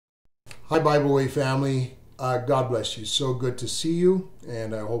Hi, Bible Way family. God bless you. So good to see you,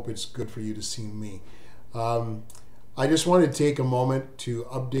 and I hope it's good for you to see me. I just want to take a moment to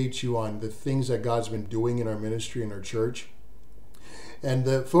update you on the things that God's been doing in our ministry and our church. And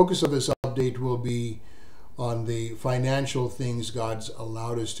the focus of this update will be on the financial things God's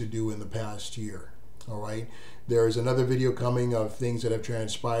allowed us to do in the past year. All right. There is another video coming of things that have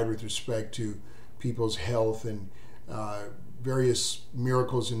transpired with respect to people's health and various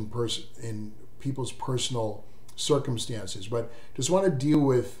miracles in people's personal circumstances. But just want to deal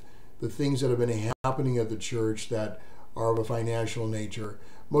with the things that have been happening at the church that are of a financial nature.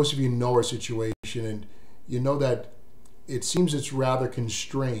 Most of you know our situation, and you know that it seems it's rather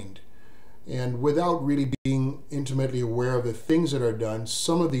constrained. And without really being intimately aware of the things that are done,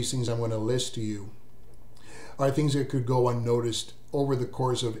 some of these things I'm going to list to you are things that could go unnoticed over the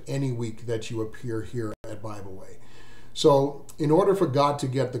course of any week that you appear here at Bible Way. So in order for God to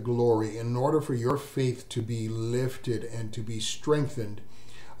get the glory, in order for your faith to be lifted and to be strengthened,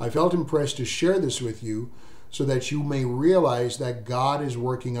 I felt impressed to share this with you so that you may realize that God is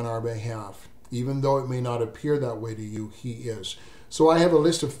working on our behalf. Even though it may not appear that way to you, He is. So I have a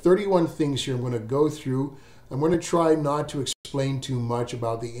list of 31 things here I'm going to go through. I'm going to try not to explain too much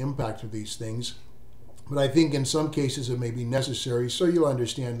about the impact of these things, but I think in some cases it may be necessary so you'll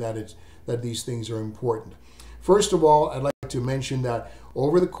understand that these things are important. First of all, I'd like to mention that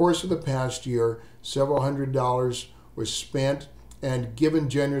over the course of the past year, several $100s was spent and given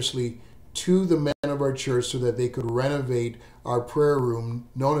generously to the men of our church so that they could renovate our prayer room,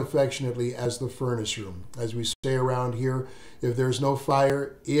 known affectionately as the furnace room. As we say around here, if there's no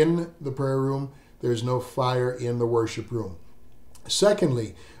fire in the prayer room, there's no fire in the worship room.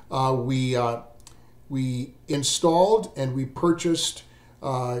 Secondly, we installed and we purchased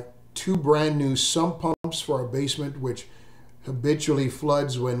 2 brand new sump pumps for our basement, which habitually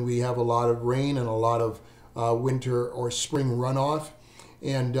floods when we have a lot of rain and a lot of winter or spring runoff.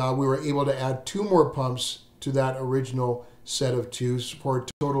 And we were able to add 2 more pumps to that original set of 2 for a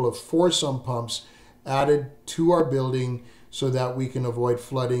total of 4 sump pumps added to our building so that we can avoid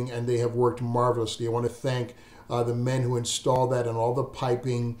flooding, and they have worked marvelously. I want to thank the men who installed that and all the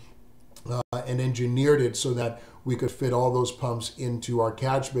piping and engineered it so that we could fit all those pumps into our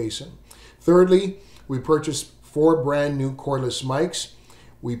catch basin. Thirdly, we purchased 4 brand new cordless mics.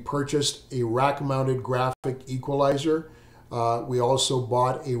 We purchased a rack-mounted graphic equalizer. We also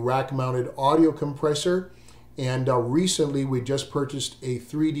bought a rack-mounted audio compressor. And recently we just purchased a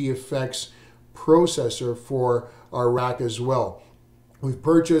 3D effects processor for our rack as well. We've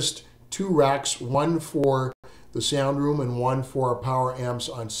purchased 2 racks, one for the sound room and one for our power amps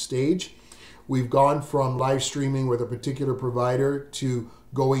on stage. We've gone from live streaming with a particular provider to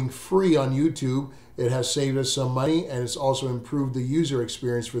going free on YouTube. It has saved us some money, and it's also improved the user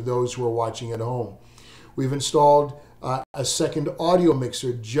experience for those who are watching at home. We've installed a second audio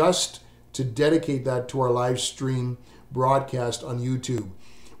mixer just to dedicate that to our live stream broadcast on YouTube.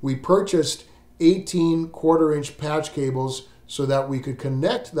 We purchased 18 quarter-inch patch cables so that we could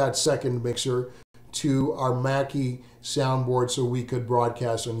connect that second mixer to our Mackie soundboard so we could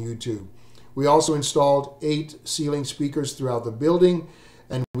broadcast on YouTube. We also installed 8 ceiling speakers throughout the building,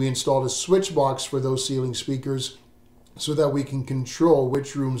 and we installed a switch box for those ceiling speakers so that we can control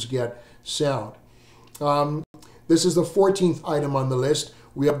which rooms get sound. This is the 14th item on the list.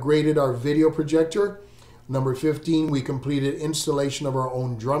 We upgraded our video projector. Number 15, we completed installation of our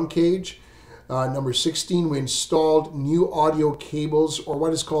own drum cage. Number 16, we installed new audio cables, or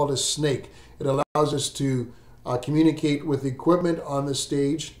what is called a snake. It allows us to communicate with equipment on the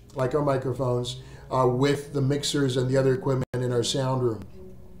stage, like our microphones, with the mixers and the other equipment in our sound room.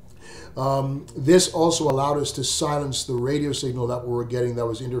 This also allowed us to silence the radio signal that we were getting that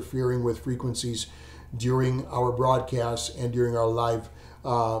was interfering with frequencies during our broadcasts and during our live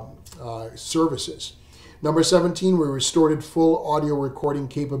services. Number 17, we restored full audio recording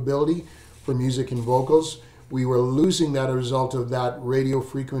capability for music and vocals. We were losing that as a result of that radio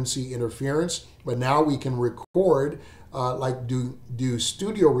frequency interference, but now we can record, do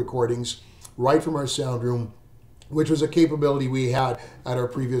studio recordings right from our sound room, which was a capability we had at our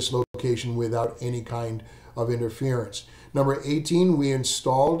previous location without any kind of interference. Number 18, we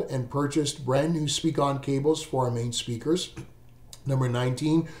installed and purchased brand new speak-on cables for our main speakers. Number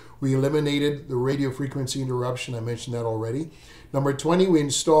 19, we eliminated the radio frequency interruption. I mentioned that already. Number 20, we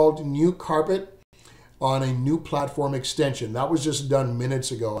installed new carpet on a new platform extension. That was just done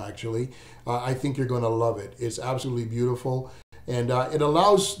minutes ago, actually. I think you're going to love it. It's absolutely beautiful. And it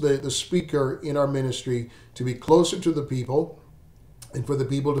allows the speaker in our ministry to be closer to the people and for the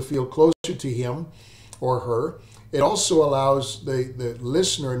people to feel closer to him or her. It also allows the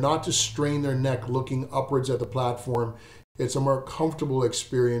listener not to strain their neck looking upwards at the platform. It's a more comfortable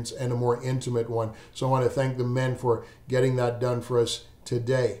experience and a more intimate one. So I want to thank the men for getting that done for us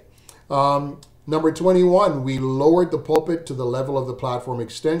today. Number 21, we lowered the pulpit to the level of the platform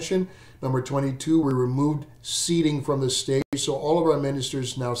extension. Number 22, we removed seating from the stage. So all of our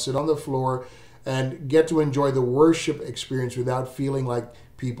ministers now sit on the floor and get to enjoy the worship experience without feeling like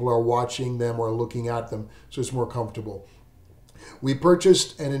people are watching them or looking at them. So it's more comfortable. We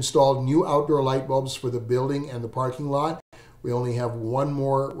purchased and installed new outdoor light bulbs for the building and the parking lot. We only have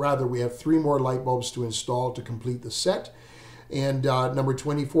we have 3 more light bulbs to install to complete the set. And number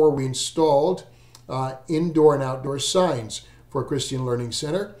 24, we installed indoor and outdoor signs for Christian Learning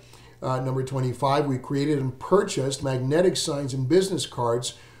Center. Number 25, we created and purchased magnetic signs and business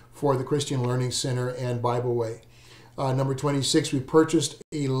cards for the Christian Learning Center and Bible Way. Number 26, we purchased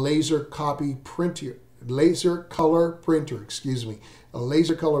a laser color printer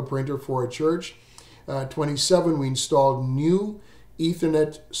for a church. 27, we installed new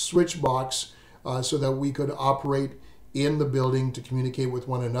Ethernet switch box so that we could operate in the building to communicate with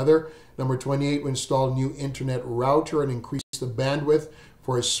one another. Number 28, we installed new internet router and increased the bandwidth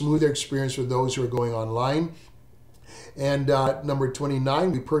for a smoother experience for those who are going online. And number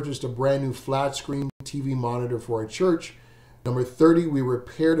 29, we purchased a brand new flat screen TV monitor for our church. Number 30, we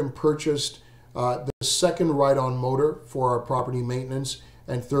repaired and purchased the second ride-on motor for our property maintenance.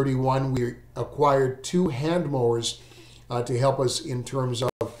 And 31, we acquired 2 hand mowers to help us in terms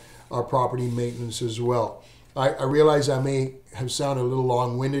of our property maintenance as well. I realize I may have sounded a little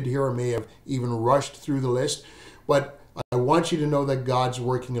long-winded here, or may have even rushed through the list, but I want you to know that God's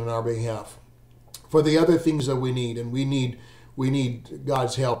working on our behalf for the other things that we need, and we need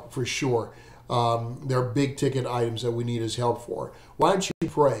God's help for sure. There are big ticket items that we need His help for. Why don't you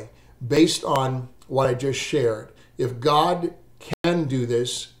pray based on what I just shared? If God can do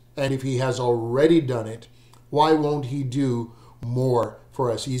this, and if He has already done it, why won't He do more for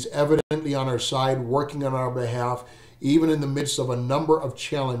us? He's evidently on our side, working on our behalf, even in the midst of a number of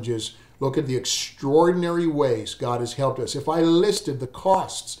challenges. Look at the extraordinary ways God has helped us. If I listed the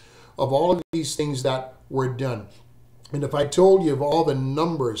costs of all of these things that were done, and if I told you of all the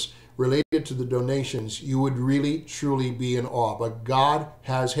numbers related to the donations, you would really, truly be in awe. But God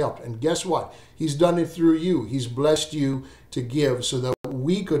has helped. And guess what? He's done it through you. He's blessed you to give so that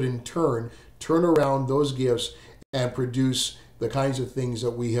we could in turn around those gifts and produce the kinds of things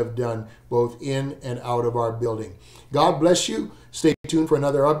that we have done both in and out of our building. God bless you. Stay tuned for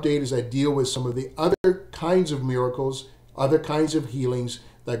another update as I deal with some of the other kinds of miracles, other kinds of healings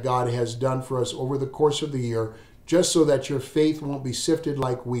that God has done for us over the course of the year, just so that your faith won't be sifted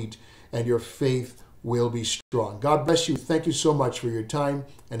like wheat and your faith will be strong. God bless you. Thank you so much for your time,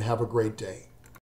 and have a great day.